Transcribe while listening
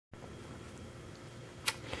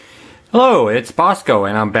Hello, it's Bosko,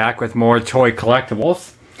 and I'm back with more toy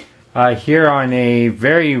collectibles. Here on a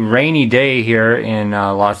very rainy day here in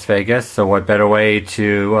Las Vegas, so what better way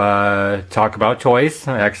to talk about toys?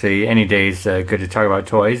 Actually, any day is good to talk about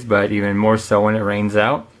toys, but even more so when it rains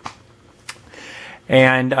out.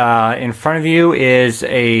 And in front of you is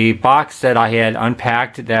a box that I had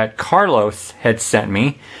unpacked that Carlos had sent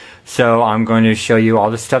me. So I'm going to show you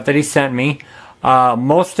all the stuff that he sent me.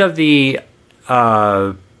 Most of the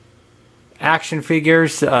action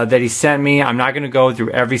figures that he sent me, I'm not going to go through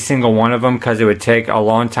every single one of them because it would take a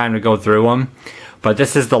long time to go through them. But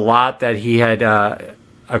this is the lot that he had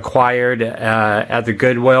acquired at the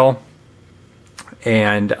Goodwill.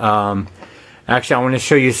 And actually, I want to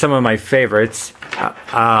show you some of my favorites.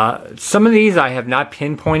 Some of these I have not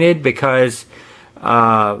pinpointed because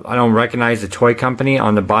I don't recognize the toy company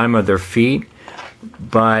on the bottom of their feet.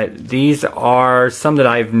 But these are some that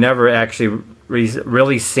I've never actually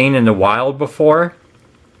really seen in the wild before.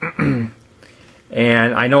 And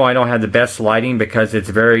I know I don't have the best lighting because it's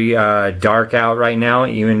very dark out right now,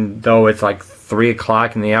 even though it's like 3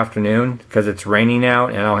 o'clock in the afternoon because it's raining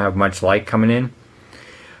out and I don't have much light coming in.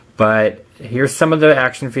 But here's some of the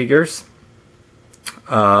action figures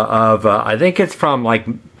of I think it's from like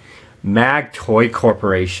Mag Toy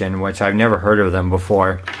Corporation, which I've never heard of them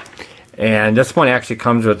before. And this one actually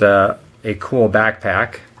comes with a cool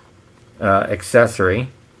backpack accessory,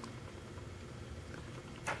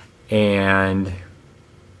 and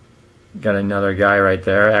got another guy right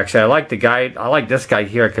there. Actually, I like this guy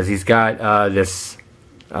here because he's got this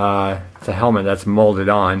it's a helmet that's molded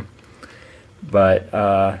on, but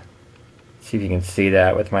see if you can see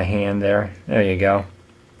that with my hand there. There you go.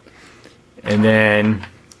 And then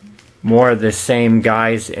more of the same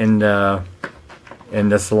guys in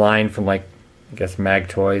this line from, like, I guess Mag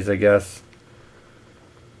Toys, I guess.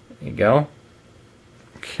 There you go.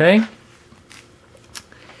 Okay.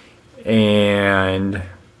 And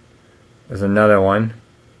there's another one.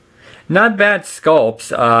 Not bad sculpts.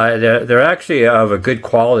 They're actually of a good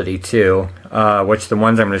quality too. Which the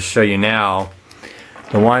ones I'm going to show you now,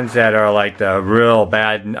 the ones that are like the real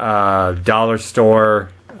bad dollar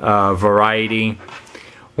store variety.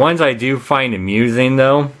 Ones I do find amusing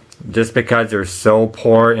though, just because they're so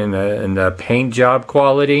poor in the paint job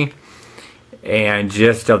quality and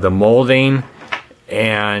just of the molding.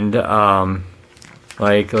 And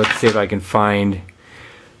like, let's see if I can find,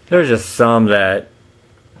 there's some that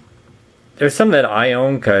I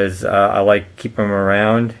own because I like keep them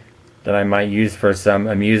around that I might use for some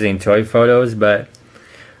amusing toy photos. But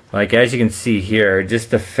like, as you can see here,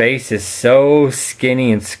 just the face is so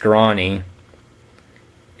skinny and scrawny,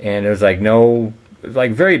 and there's like no,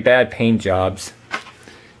 like, very bad paint jobs.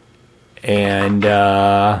 And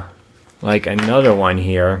like another one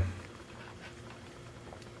here,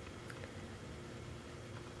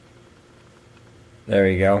 there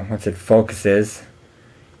you go, once it focuses,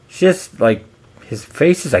 it's just like his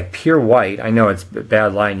face is like pure white. I know it's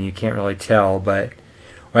bad lighting, you can't really tell, but,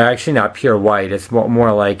 well, actually not pure white, it's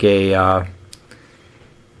more like a I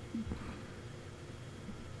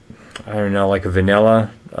don't know, like a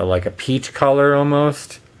vanilla, like a peach color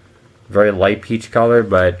almost, very light peach color.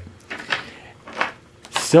 But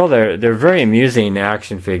still, they're very amusing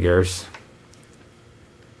action figures.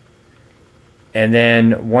 And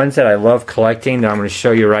then ones that I love collecting that I'm going to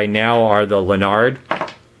show you right now are the Leonard.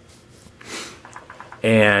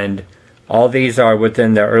 And all these are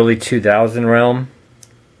within the early 2000 realm.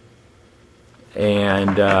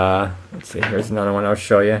 And let's see, here's another one I'll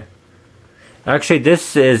show you. Actually,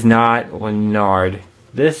 this is not Leonard.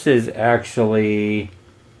 This is actually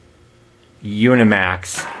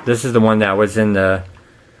Unimax. This is the one that was in the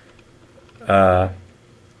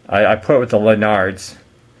I put it with the Leonards.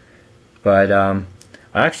 But I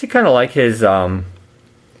actually kind of like his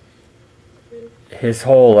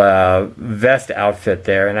whole vest outfit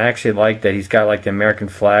there, and I actually like that he's got like the American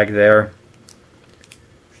flag there.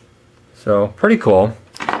 So pretty cool.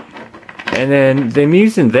 And then the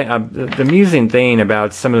amusing thing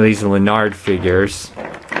about some of these Leonard figures,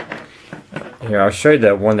 here, I'll show you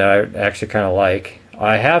the one that I actually kind of like.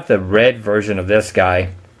 I have the red version of this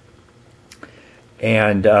guy,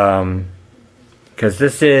 and because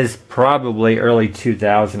this is probably early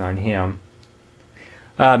 2000 on him,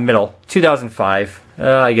 middle 2005.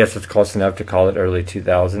 I guess it's close enough to call it early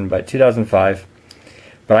 2000, but 2005.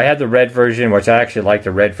 But I had the red version, which I actually like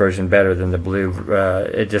the red version better than the blue.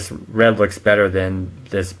 It just, red looks better than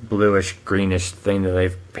this bluish greenish thing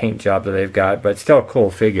that paint job that they've got, but still a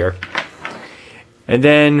cool figure. And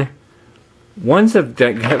then ones that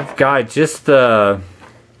have got just the,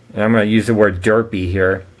 and I'm going to use the word derpy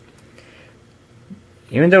here,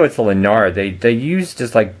 even though it's a Leonard, they use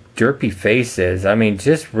just like derpy faces. I mean,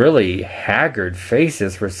 just really haggard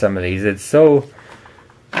faces for some of these. It's so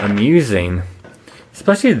amusing.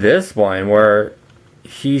 Especially this one where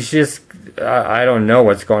he's just, I don't know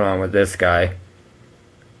what's going on with this guy.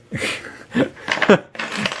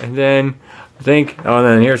 And then I think, oh,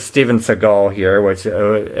 then here's Steven Seagal here, which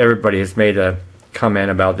everybody has made a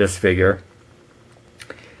comment about this figure.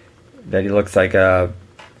 That he looks like a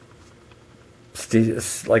Steven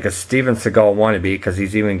Seagal wannabe, because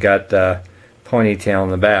he's even got the ponytail in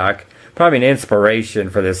the back. Probably an inspiration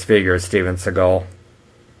for this figure, Steven Seagal.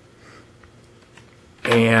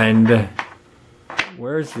 And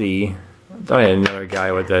where's the... I thought I had another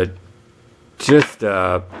guy with a just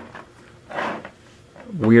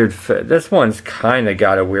weird face. This one's kind of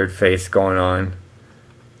got a weird face going on.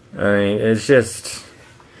 I mean, it's just...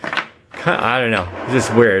 I don't know. It's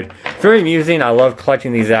just weird. Very amusing. I love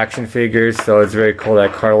collecting these action figures, so it's very cool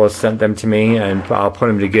that Carlos sent them to me, and I'll put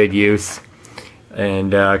them to good use.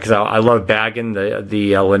 And because I love bagging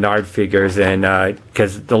the Leonard figures, and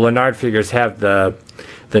because the Leonard figures have the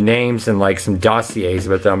names and like some dossiers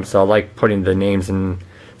with them, so I like putting the names and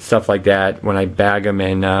stuff like that when I bag them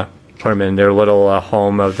and put them in their little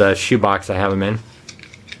home of the shoebox I have them in.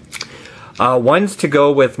 One's to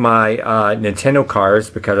go with my Nintendo cars,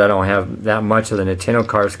 because I don't have that much of the Nintendo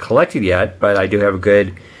cars collected yet, but I do have a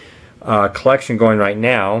good collection going right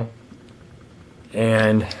now.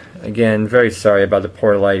 And again, very sorry about the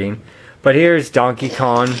poor lighting. But here's Donkey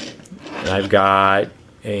Kong. And I've got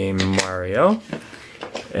a Mario.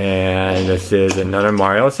 And this is another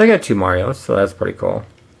Mario. So I got two Marios, so that's pretty cool.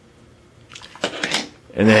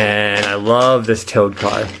 And then I love this Toad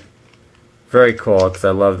car. Very cool, because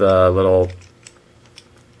I love the little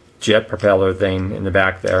jet propeller thing in the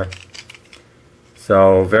back there.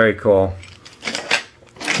 So, very cool.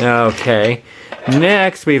 Okay.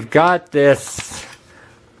 Next, we've got this...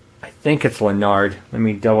 I think it's Leonard. Let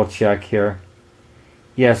me double check here.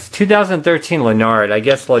 Yes, 2013 Leonard. I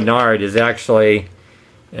guess Leonard is actually...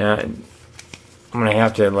 I'm going to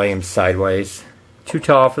have to lay him sideways. Too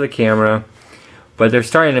tall for the camera. But they're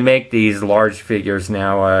starting to make these large figures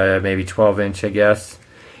now, maybe 12-inch, I guess.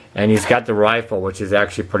 And he's got the rifle, which is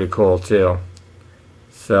actually pretty cool, too.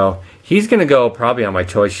 So, he's going to go probably on my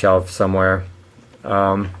toy shelf somewhere.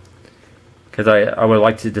 Because I would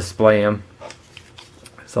like to display him.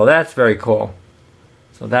 So, that's very cool.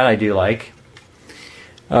 So, that I do like.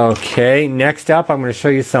 Okay, next up, I'm going to show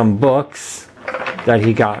you some books that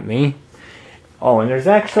he got me. Oh, and there's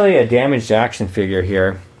actually a damaged action figure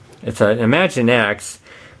here. It's an Imagine X,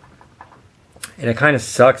 and it kind of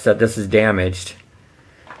sucks that this is damaged,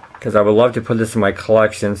 because I would love to put this in my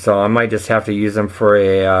collection, so I might just have to use them for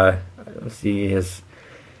a, let's see, looks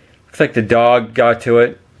like the dog got to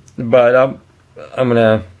it, but I'm going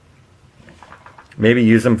to maybe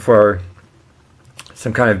use them for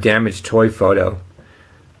some kind of damaged toy photo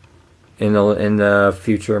in the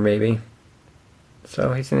future, maybe.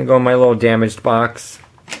 So he's going to go in my little damaged box.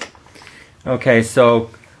 Okay,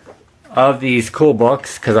 so... of these cool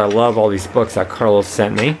books, because I love all these books that Carlos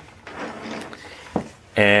sent me.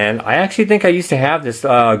 And I actually think I used to have this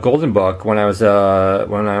golden book when I was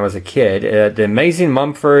a kid. The Amazing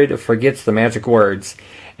Mumford Forgets the Magic Words.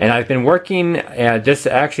 And I've been working at this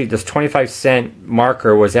 25-cent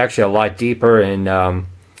marker was actually a lot deeper and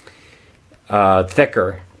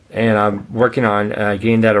thicker. And I'm working on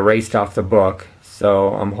getting that erased off the book. So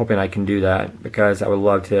I'm hoping I can do that, because I would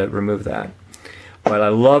love to remove that. But I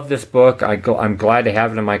love this book. I'm glad to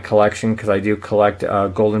have it in my collection, because I do collect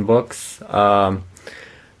golden books. I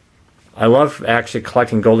love actually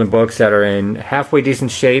collecting golden books that are in halfway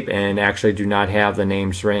decent shape and actually do not have the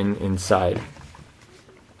names written inside.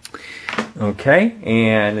 Okay,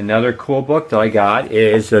 and another cool book that I got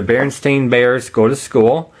is the Berenstain Bears Go to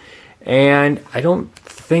School. And I don't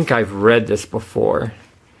think I've read this before.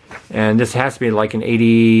 And this has to be like an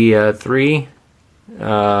 83.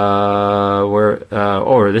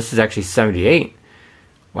 This is actually 78.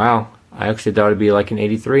 Wow, I actually thought it'd be like an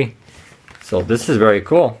 83. So this is very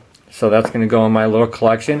cool. So that's going to go in my little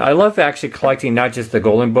collection. I love actually collecting not just the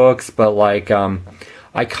golden books, but like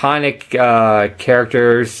iconic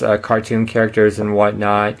characters, cartoon characters and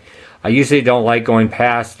whatnot. I usually don't like going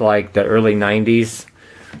past like the early 90s,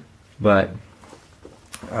 but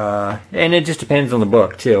and it just depends on the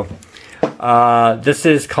book too. This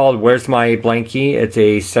is called Where's My Blankie? It's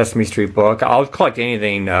a Sesame Street book. I'll collect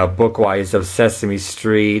anything book-wise of Sesame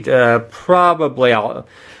Street. Probably I'll...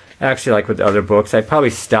 Actually, like with the other books, I'd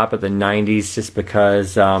probably stop at the 90s just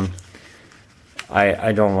because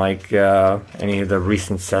I don't like any of the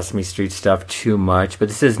recent Sesame Street stuff too much. But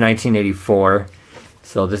this is 1984.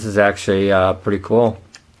 So this is actually pretty cool.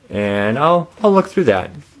 And I'll look through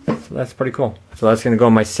that. So that's pretty cool. So that's going to go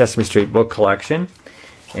in my Sesame Street book collection.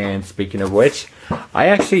 And speaking of which, I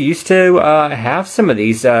actually used to have some of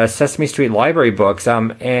these Sesame Street library books.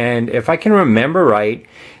 And if I can remember right,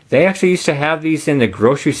 they actually used to have these in the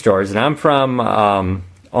grocery stores. And I'm from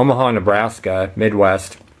Omaha, Nebraska,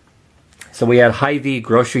 Midwest. So we had Hy-Vee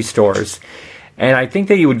grocery stores. And I think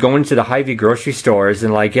that you would go into the Hy-Vee grocery stores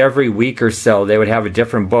and like every week or so they would have a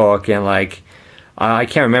different book. And like, I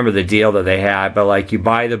can't remember the deal that they had, but like you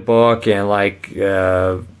buy the book and like, I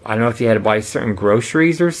don't know if you had to buy certain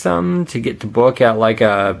groceries or something to get the book at like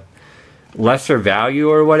a lesser value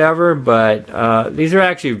or whatever. But these are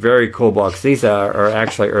actually very cool books. These are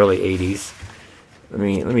actually early 80s. Let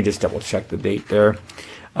me just double check the date there.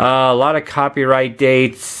 A lot of copyright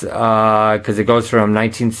dates because it goes from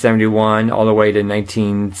 1971 all the way to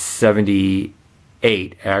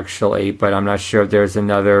 1978 actually, but I'm not sure if there's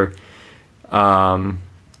another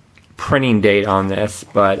printing date on this,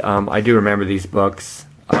 but I do remember these books.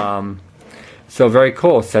 So very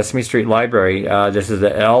cool. Sesame Street Library. This is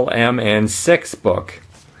the LMN6 book.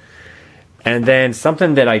 And then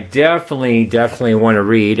something that I definitely want to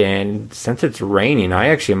read, and since it's raining, I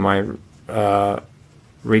actually might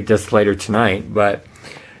read this later tonight, but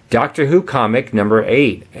Doctor Who comic number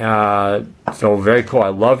 8. So very cool. I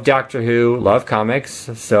love Doctor Who, love comics,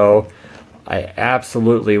 so I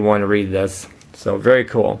absolutely want to read this. So very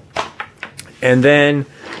cool. And then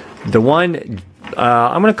the one,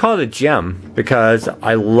 I'm going to call it a gem because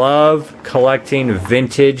I love collecting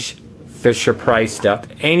vintage Fisher-Price stuff.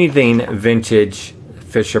 Anything vintage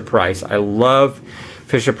Fisher-Price. I love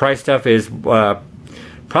Fisher-Price stuff. Is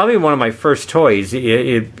probably one of my first toys,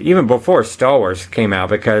 even before Star Wars came out,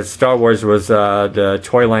 because Star Wars was the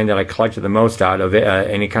toy line that I collected the most out of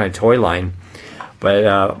any kind of toy line.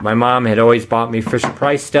 But my mom had always bought me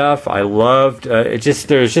Fisher-Price stuff. I loved it.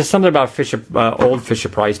 There's just something about old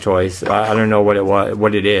Fisher-Price toys. I don't know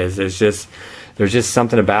what it is. There's just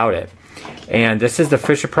something about it. And this is the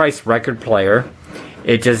Fisher-Price record player.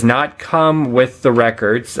 It does not come with the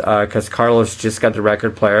records because Carlos just got the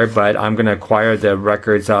record player, but I'm going to acquire the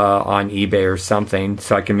records on eBay or something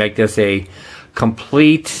so I can make this a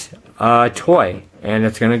complete toy. And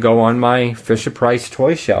it's going to go on my Fisher-Price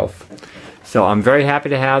toy shelf. So I'm very happy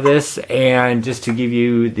to have this, and just to give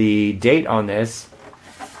you the date on this,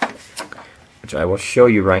 which I will show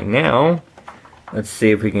you right now. Let's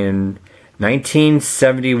see if we can...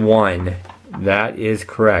 1971. That is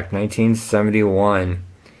correct. 1971.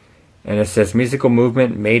 And it says musical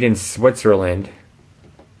movement made in Switzerland.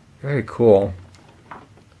 Very cool.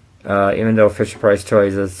 Even though Fisher-Price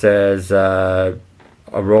Toys, it says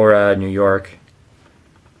Aurora, New York.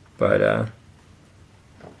 But...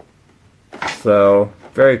 so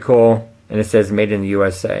very cool, and it says made in the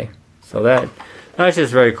USA. So that's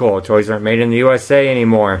just very cool. Toys aren't made in the USA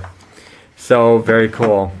anymore. So very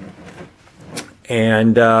cool.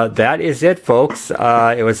 And that is it, folks.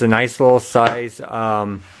 It was a nice little size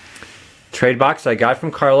trade box I got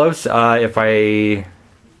from Carlos. If I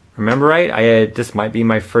remember right, this might be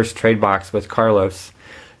my first trade box with Carlos.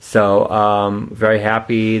 So very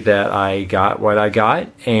happy that I got what I got,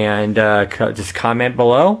 and just comment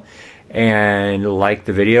below and like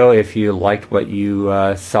the video if you liked what you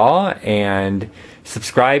saw, and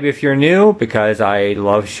subscribe if you're new, because I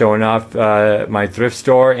love showing off my thrift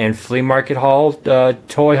store and flea market haul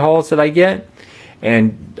toy hauls that I get.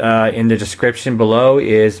 And in the description below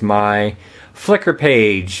is my Flickr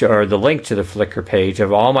page, or the link to the Flickr page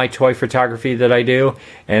of all my toy photography that I do,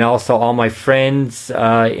 and also all my friends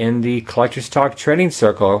in the Collectors Talk Trading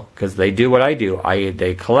Circle, because they do what I do.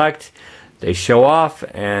 They collect, they show off,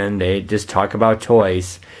 and they just talk about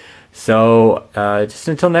toys. So just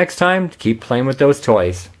until next time, keep playing with those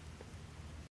toys.